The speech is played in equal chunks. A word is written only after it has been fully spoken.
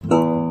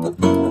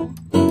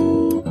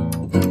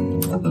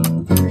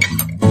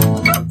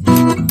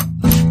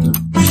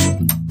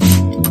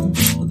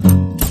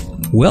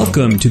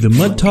Welcome to the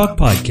Mud Talk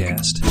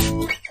Podcast,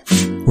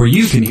 where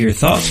you can hear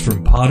thoughts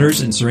from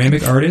potters and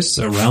ceramic artists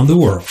around the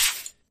world.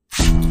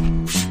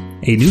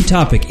 A new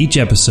topic each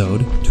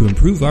episode to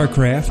improve our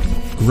craft,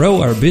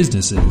 grow our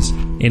businesses,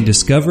 and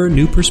discover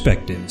new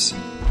perspectives.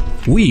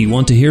 We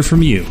want to hear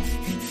from you.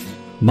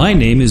 My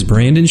name is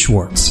Brandon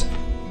Schwartz,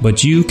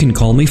 but you can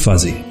call me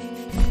Fuzzy.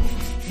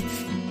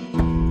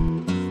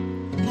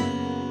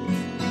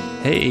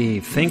 Hey,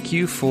 thank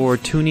you for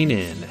tuning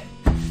in.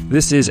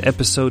 This is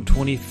episode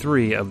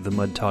 23 of the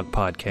Mud Talk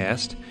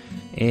Podcast,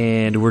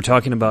 and we're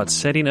talking about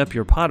setting up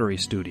your pottery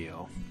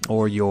studio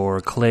or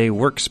your clay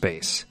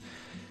workspace.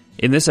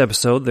 In this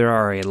episode, there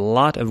are a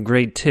lot of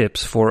great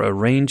tips for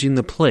arranging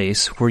the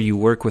place where you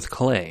work with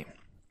clay.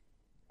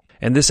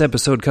 And this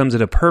episode comes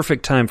at a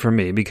perfect time for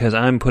me because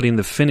I'm putting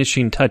the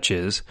finishing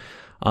touches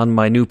on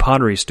my new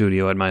pottery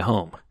studio at my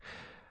home.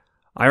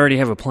 I already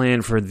have a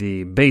plan for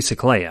the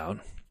basic layout.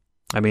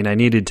 I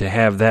needed to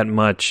have that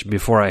much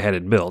before I had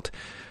it built.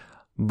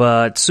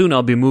 But soon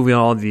I'll be moving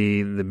all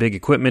the big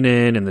equipment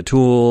in and the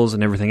tools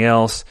and everything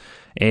else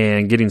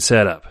and getting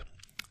set up.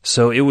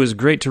 So it was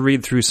great to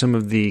read through some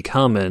of the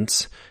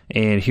comments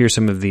and hear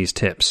some of these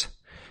tips.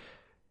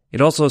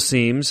 It also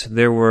seems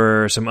there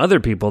were some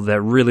other people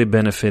that really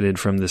benefited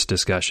from this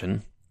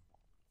discussion.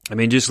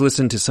 Just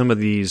listen to some of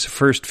these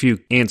first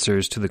few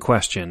answers to the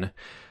question,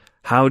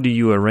 how do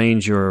you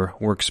arrange your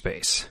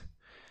workspace?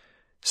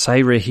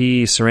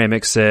 Sairahi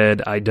Ceramics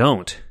said, I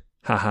don't.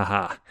 Ha ha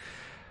ha.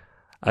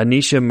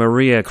 Anisha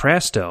Maria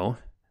Crasto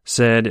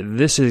said,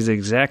 this is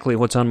exactly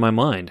what's on my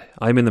mind.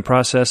 I'm in the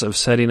process of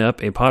setting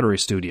up a pottery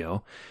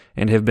studio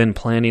and have been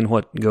planning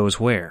what goes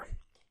where.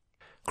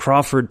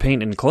 Crawford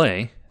Paint and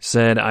Clay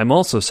said, I'm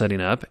also setting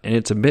up and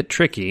it's a bit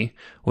tricky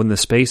when the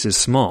space is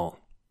small.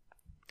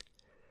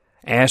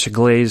 Ash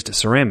Glazed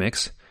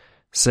Ceramics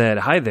said,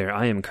 hi there,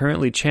 I am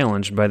currently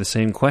challenged by the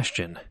same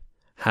question.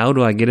 How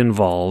do I get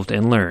involved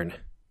and learn?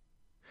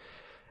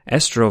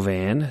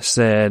 Estrovan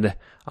said,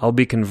 I'll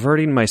be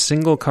converting my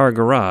single-car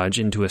garage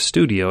into a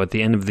studio at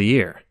the end of the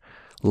year.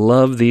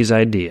 Love these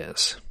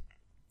ideas.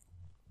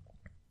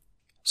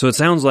 So it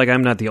sounds like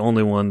I'm not the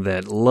only one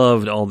that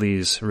loved all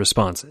these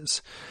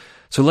responses.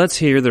 So let's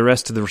hear the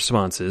rest of the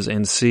responses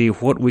and see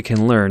what we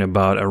can learn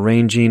about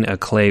arranging a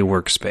clay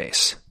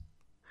workspace.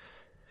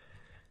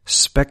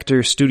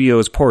 Spectre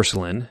Studios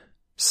Porcelain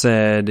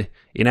said,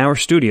 in our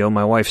studio,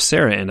 my wife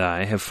Sarah and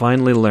I have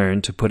finally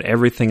learned to put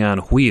everything on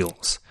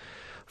wheels.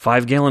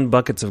 5-gallon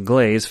buckets of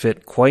glaze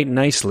fit quite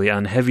nicely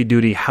on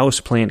heavy-duty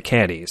houseplant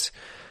caddies.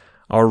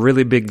 Our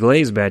really big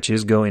glaze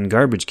batches go in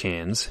garbage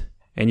cans,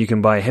 and you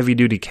can buy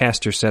heavy-duty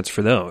caster sets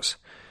for those.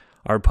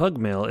 Our pug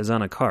mill is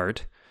on a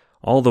cart.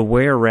 All the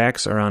wear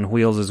racks are on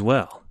wheels as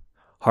well.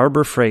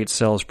 Harbor Freight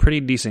sells pretty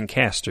decent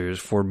casters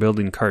for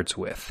building carts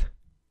with.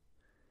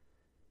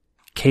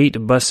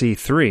 Kate Bussey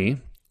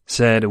 3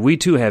 said, we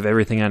too have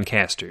everything on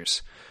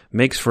casters.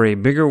 Makes for a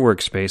bigger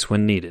workspace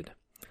when needed.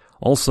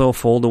 Also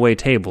fold-away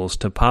tables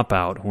to pop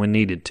out when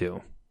needed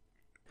to.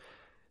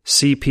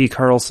 C.P.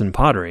 Carlson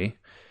Pottery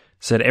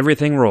said,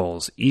 everything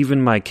rolls,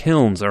 even my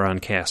kilns are on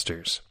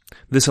casters.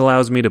 This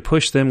allows me to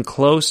push them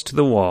close to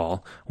the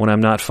wall when I'm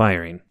not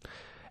firing.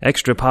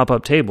 Extra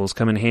pop-up tables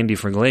come in handy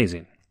for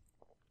glazing.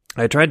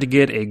 I tried to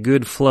get a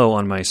good flow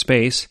on my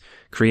space,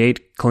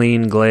 create,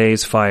 clean,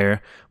 glaze,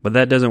 fire, but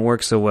that doesn't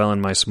work so well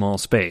in my small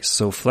space,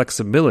 so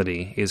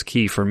flexibility is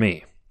key for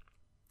me.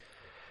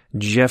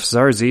 Jeff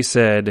Zarzi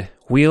said,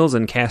 wheels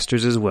and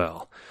casters as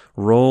well.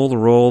 Roll,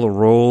 roll,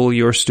 roll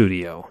your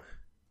studio.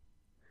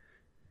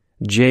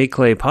 J.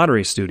 Clay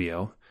Pottery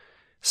Studio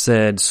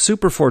said,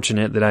 super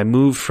fortunate that I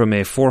moved from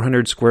a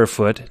 400 square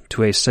foot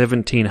to a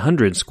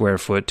 1,700 square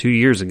foot 2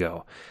 years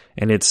ago,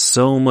 and it's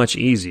so much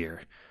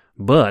easier.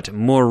 But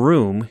more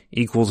room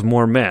equals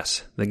more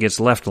mess that gets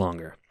left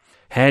longer.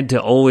 Had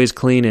to always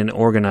clean and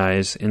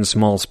organize in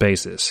small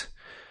spaces.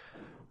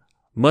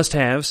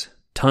 Must-haves,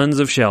 tons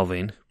of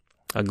shelving,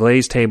 a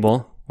glazed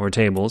table or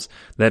tables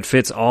that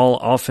fits all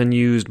often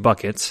used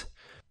buckets,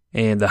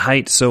 and the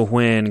height so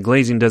when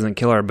glazing doesn't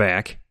kill our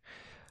back.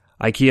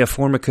 IKEA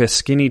Formica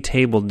skinny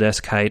table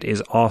desk height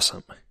is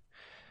awesome.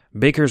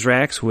 Baker's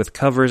racks with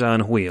covers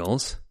on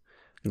wheels.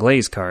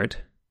 Glaze cart.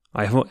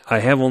 I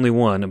have only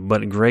one,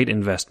 but great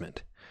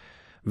investment.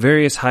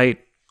 Various height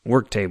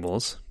work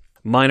tables.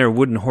 Mine are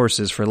wooden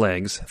horses for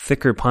legs.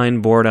 Thicker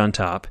pine board on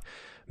top.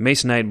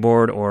 Masonite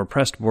board or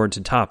pressed board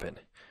to top it.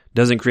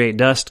 Doesn't create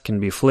dust,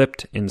 can be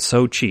flipped, and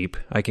so cheap,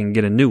 I can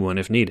get a new one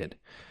if needed.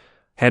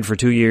 Had for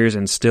 2 years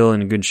and still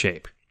in good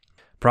shape.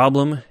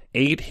 Problem,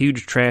 8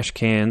 huge trash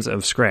cans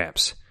of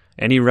scraps.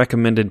 Any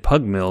recommended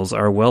pug mills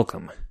are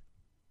welcome.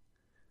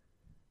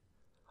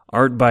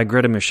 Art by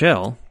Greta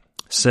Michelle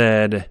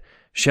said,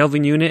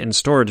 shelving unit and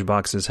storage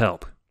boxes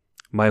help.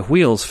 My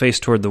wheels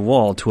face toward the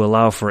wall to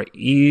allow for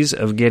ease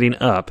of getting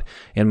up,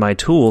 and my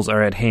tools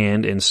are at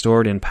hand and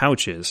stored in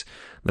pouches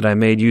that I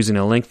made using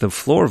a length of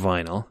floor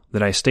vinyl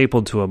that I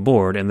stapled to a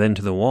board and then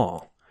to the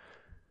wall.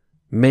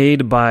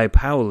 Made by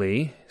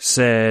Pauli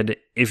said,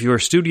 if your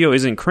studio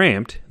isn't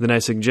cramped, then I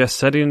suggest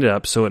setting it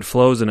up so it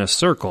flows in a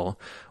circle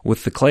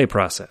with the clay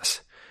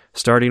process.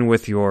 starting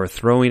with your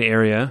throwing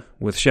area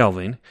with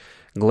shelving,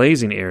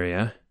 glazing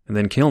area, and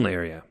then kiln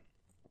area.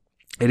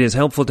 It is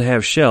helpful to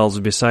have shelves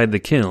beside the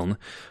kiln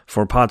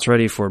for pots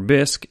ready for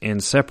bisque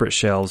and separate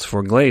shelves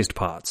for glazed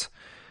pots.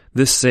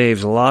 This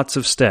saves lots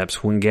of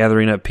steps when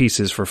gathering up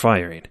pieces for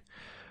firing.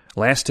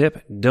 Last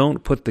tip,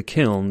 don't put the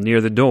kiln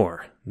near the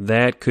door.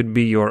 That could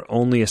be your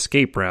only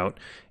escape route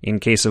in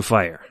case of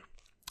fire.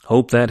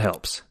 Hope that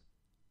helps.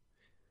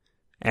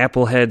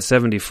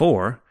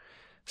 Applehead74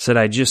 said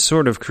I just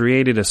sort of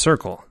created a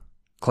circle.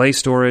 Clay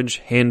storage,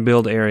 hand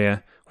build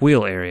area,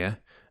 wheel area,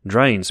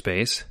 drying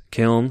space,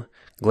 kiln,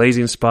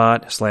 glazing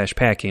spot /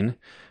 packing,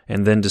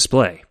 and then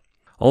display.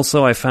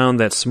 Also, I found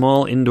that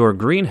small indoor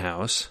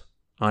greenhouse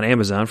on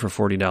Amazon for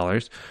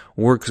 $40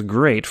 works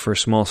great for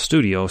small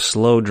studio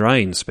slow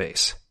drying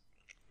space.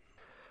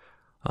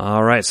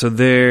 All right, so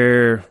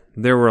there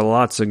were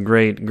lots of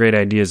great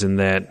ideas in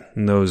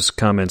those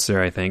comments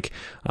there, I think.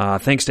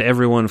 Thanks to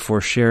everyone for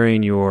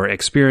sharing your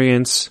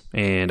experience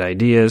and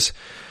ideas.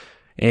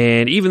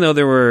 And even though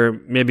there were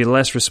maybe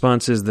less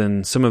responses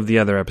than some of the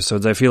other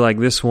episodes, I feel like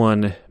this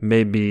one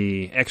may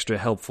be extra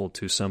helpful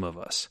to some of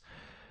us.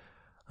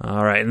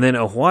 All right, and then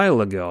a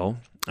while ago,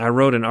 I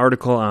wrote an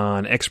article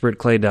on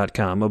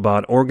expertclay.com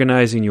about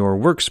organizing your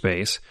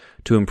workspace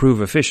to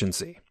improve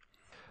efficiency.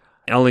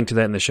 I'll link to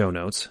that in the show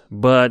notes.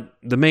 But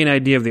the main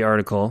idea of the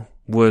article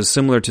was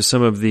similar to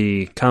some of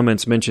the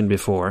comments mentioned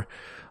before.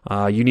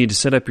 You need to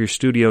set up your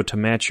studio to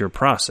match your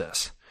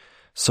process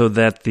so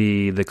that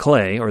the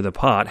clay or the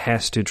pot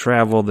has to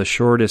travel the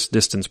shortest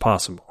distance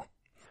possible.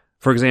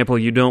 For example,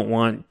 you don't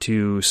want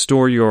to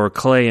store your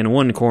clay in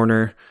one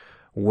corner,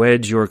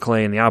 wedge your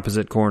clay in the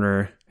opposite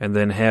corner, and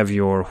then have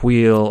your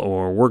wheel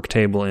or work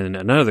table in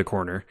another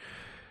corner.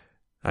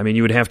 I mean,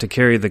 you would have to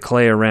carry the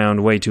clay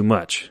around way too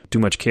much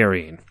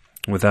carrying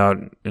without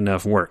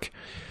enough work.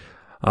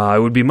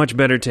 It would be much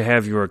better to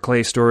have your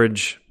clay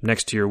storage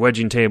next to your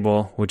wedging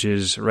table, which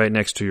is right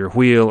next to your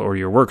wheel or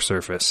your work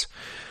surface.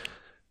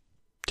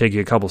 Take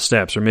you a couple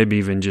steps, or maybe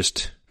even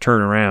just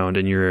turn around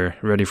and you're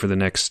ready for the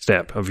next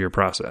step of your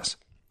process.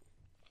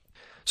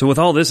 So with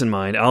all this in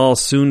mind, I'll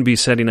soon be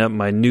setting up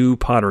my new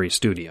pottery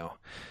studio.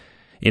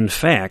 In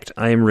fact,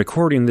 I am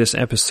recording this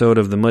episode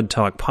of the Mud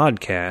Talk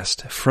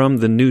podcast from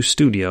the new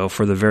studio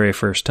for the very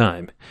first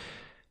time.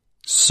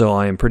 So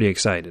I am pretty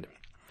excited.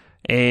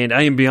 And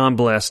I am beyond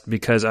blessed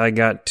because I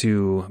got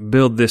to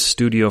build this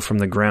studio from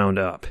the ground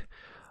up.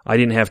 I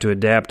didn't have to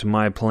adapt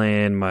my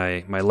plan,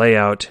 my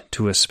layout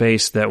to a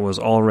space that was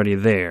already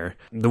there,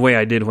 the way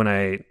I did when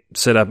I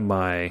set up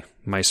my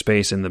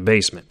space in the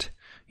basement.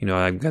 You know,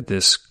 I've got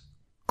this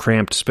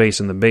cramped space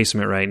in the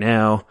basement right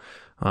now.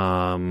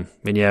 And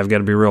yeah, I've got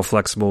to be real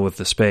flexible with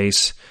the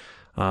space.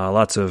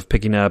 Lots of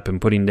picking up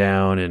and putting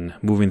down and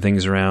moving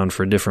things around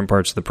for different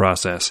parts of the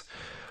process.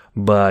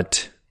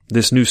 But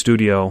this new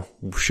studio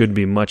should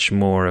be much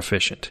more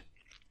efficient.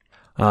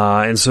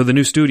 And so the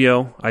new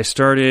studio, I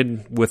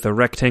started with a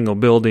rectangle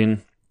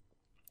building,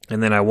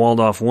 and then I walled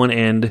off one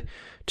end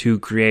to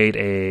create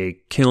a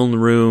kiln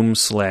room /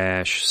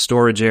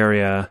 storage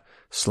area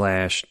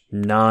 /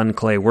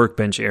 non-clay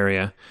workbench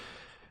area.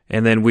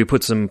 And then we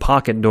put some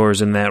pocket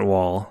doors in that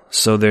wall,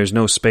 so there's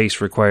no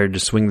space required to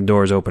swing the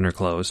doors open or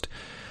closed.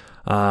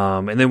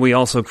 And then we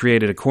also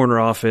created a corner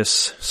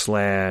office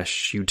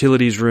 /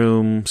 utilities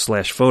room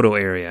 / photo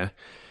area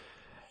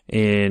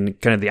in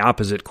kind of the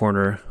opposite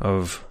corner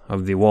of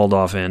the walled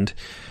off end.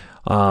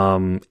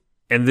 And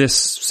this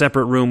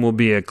separate room will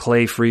be a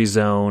clay-free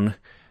zone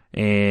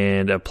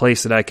and a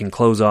place that I can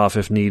close off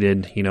if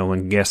needed, you know,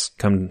 when guests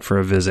come for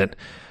a visit.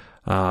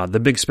 The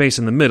big space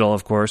in the middle,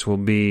 of course, will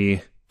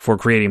be for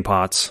creating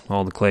pots,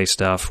 all the clay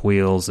stuff,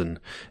 wheels and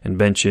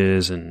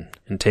benches and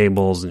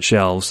tables and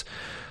shelves.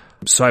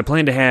 So I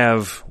plan to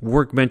have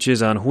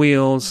workbenches on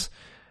wheels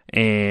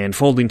and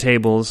folding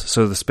tables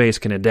so the space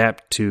can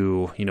adapt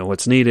to, you know,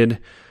 what's needed.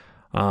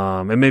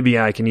 And maybe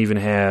I can even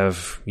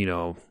have, you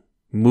know,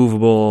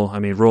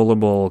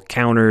 rollable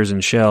counters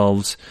and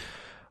shelves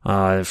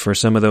for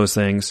some of those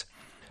things.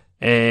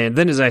 And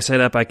then as I set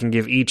up, I can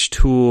give each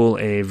tool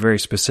a very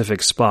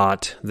specific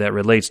spot that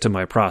relates to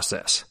my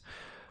process.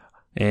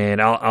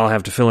 And I'll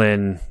have to fill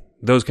in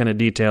those kind of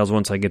details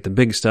once I get the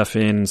big stuff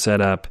in and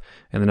set up,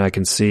 and then I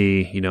can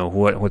see, you know,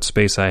 what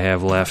space I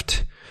have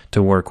left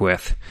to work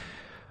with.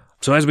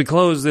 So as we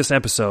close this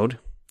episode,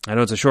 I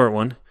know it's a short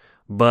one,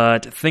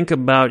 but think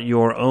about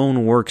your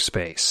own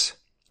workspace.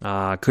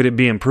 Could it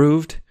be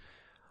improved?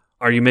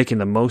 Are you making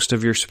the most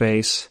of your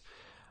space?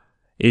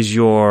 Is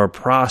your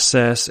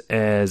process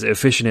as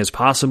efficient as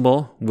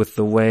possible with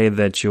the way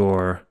that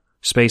your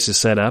space is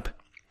set up?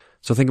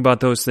 So think about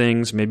those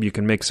things. Maybe you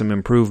can make some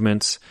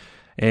improvements.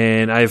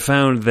 And I've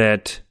found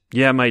that,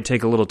 yeah, it might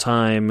take a little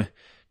time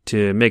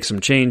to make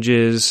some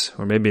changes,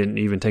 or maybe it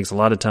even takes a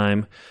lot of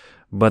time.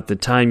 But the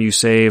time you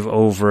save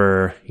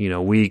over, you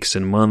know, weeks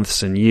and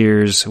months and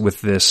years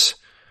with this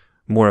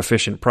more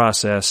efficient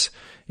process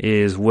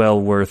is well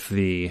worth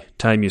the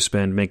time you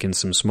spend making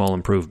some small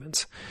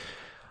improvements.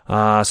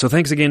 So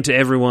thanks again to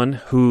everyone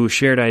who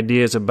shared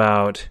ideas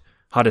about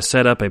how to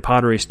set up a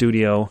pottery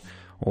studio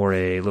or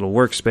a little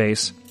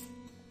workspace.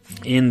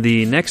 In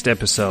the next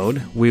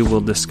episode, we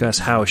will discuss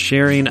how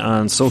sharing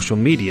on social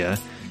media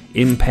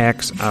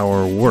impacts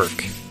our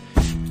work.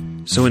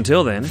 So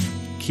until then,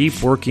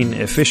 keep working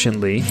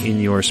efficiently in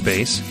your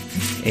space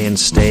and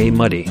stay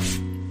muddy.